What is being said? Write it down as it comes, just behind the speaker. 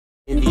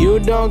you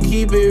don't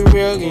keep it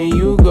real, then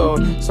you go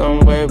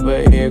somewhere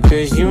but here.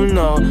 Cause you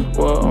know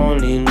we're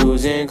only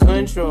losing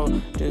control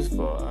just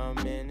for a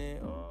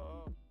minute.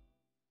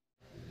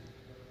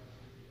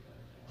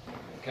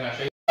 Can I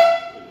show you?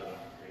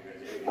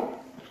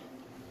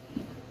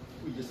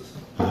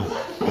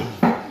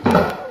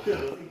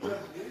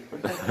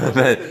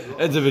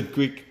 That's a bit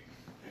quick.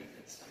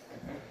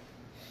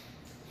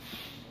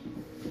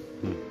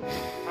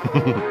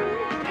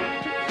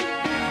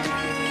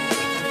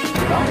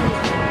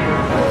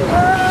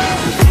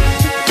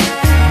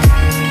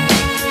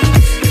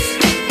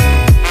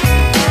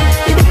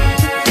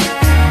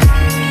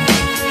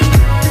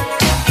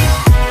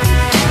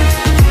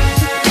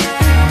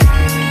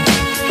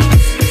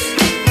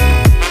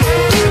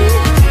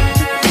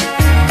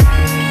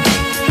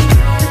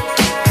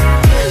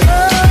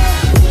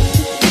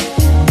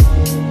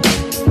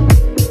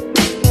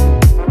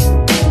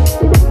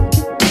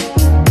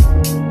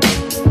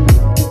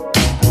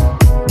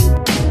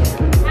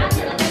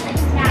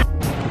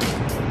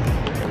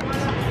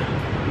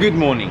 Good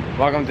morning,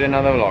 welcome to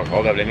another vlog.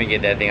 Hold up, let me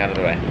get that thing out of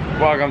the way.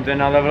 Welcome to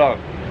another vlog.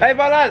 Hey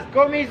Balas,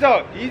 come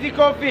here, easy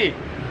coffee.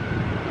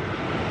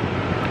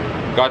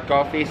 Got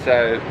coffee,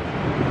 so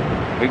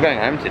we're going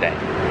home today.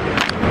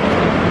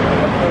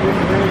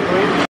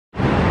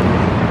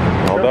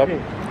 Hold up.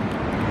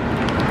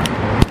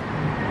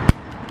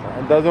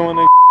 It doesn't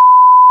want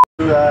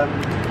to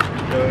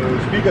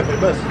speaker for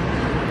the bus.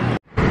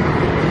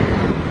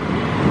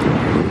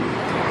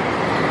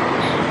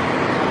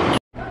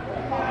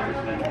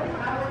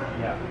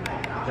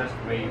 Just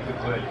where you put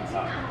oil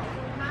inside.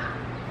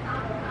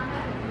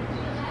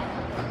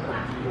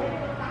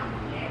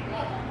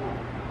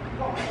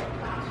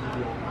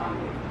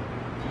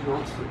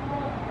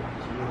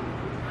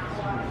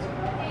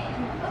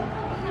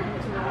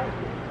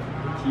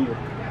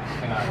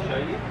 Can I show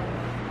you?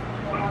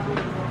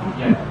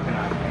 Yeah, can I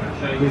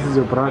show you? This is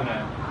your prank.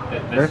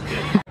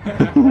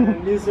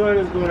 This one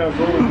is gonna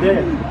go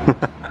there.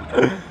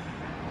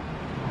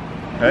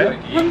 Hey?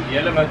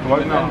 Yellow must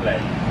work now.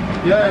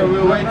 Yeah,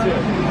 we'll wait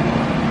here.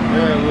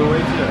 Yeah, we'll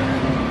wait here.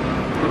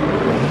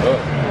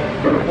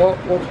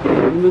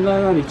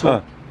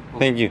 Oh,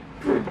 thank you.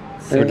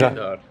 Good job.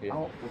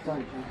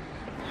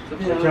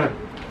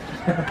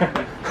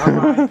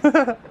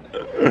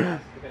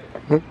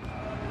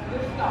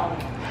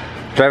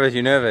 Travis,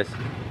 you nervous?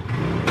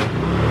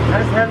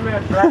 Let's have me a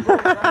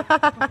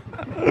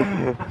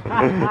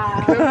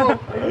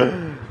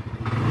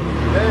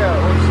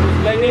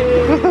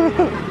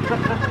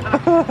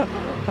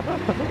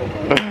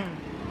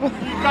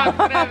You got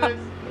Travis.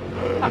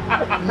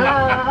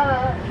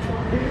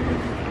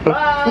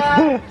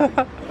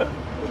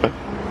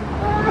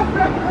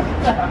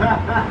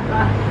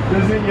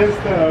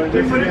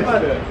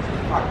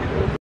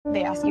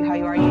 They ask you how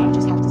you are, you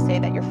just have to say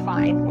that you're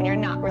fine when you're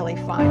not really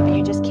fine, but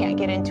you just can't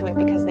get into it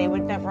because they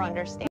would never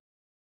understand.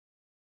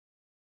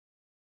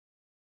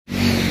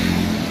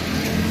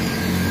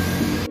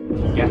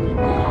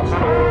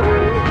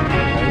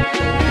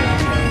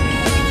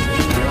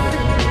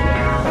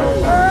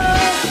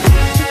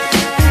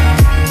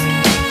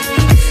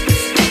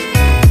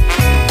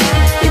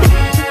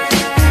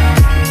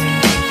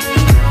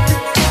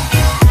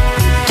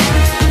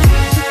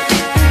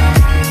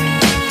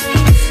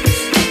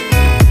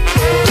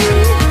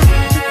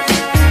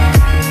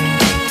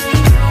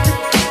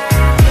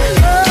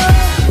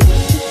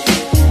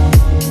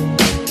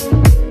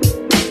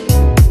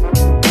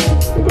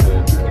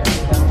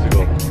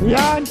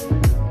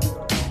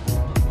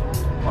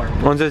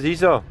 Ons is hier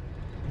so.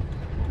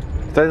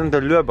 Tyd om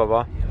te loop,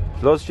 baba.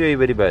 Los jou hier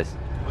by die bus.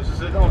 Ons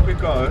is in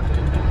Afrika, hè?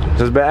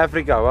 Dis by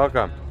Afrika,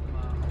 welkom.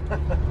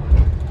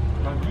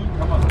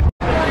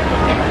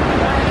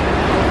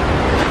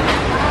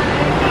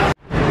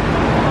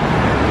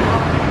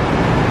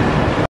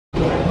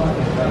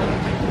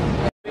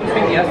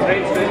 Yeah,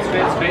 straight.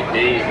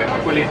 There you go.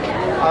 Pull it.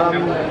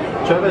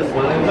 Travis,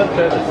 my name's not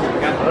Travis.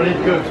 I need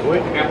goods, boy.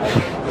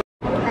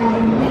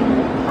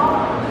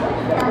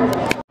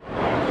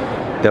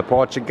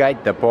 Departure gate,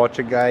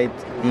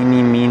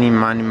 eeny, meeny,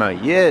 miny, mo.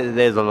 Yeah,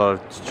 there's a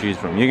lot to choose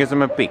from. You get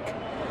some a pick.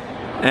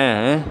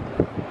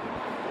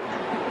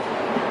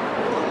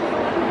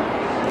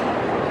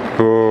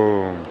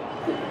 Boom.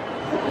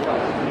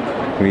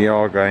 We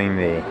are going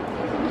there.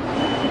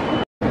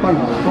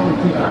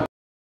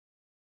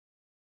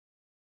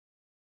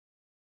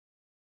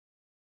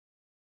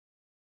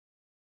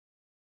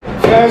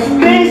 First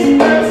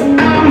things first,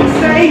 I'ma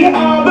say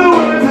all the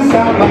words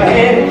inside my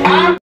head.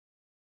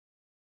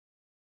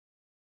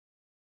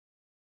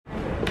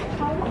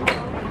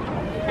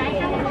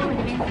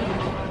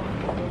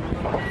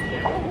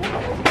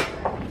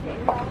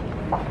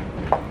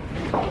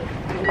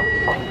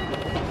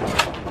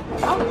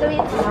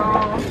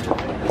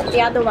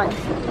 The other one.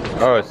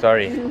 Oh,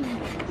 sorry. And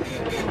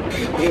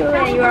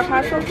your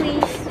parcel,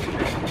 please.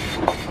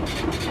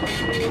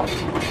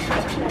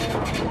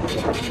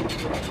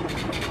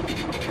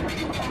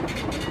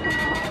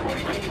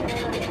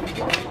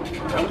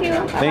 Thank you.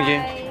 Thank you.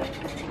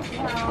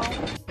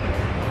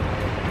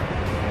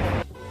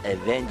 Bye.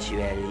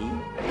 eventually.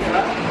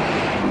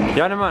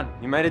 Janeman,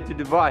 you made it to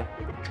Dubai.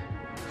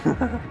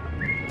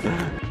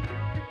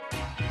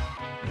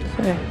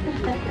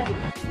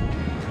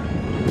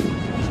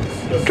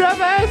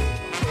 Travis!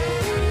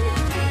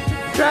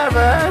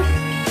 Travis!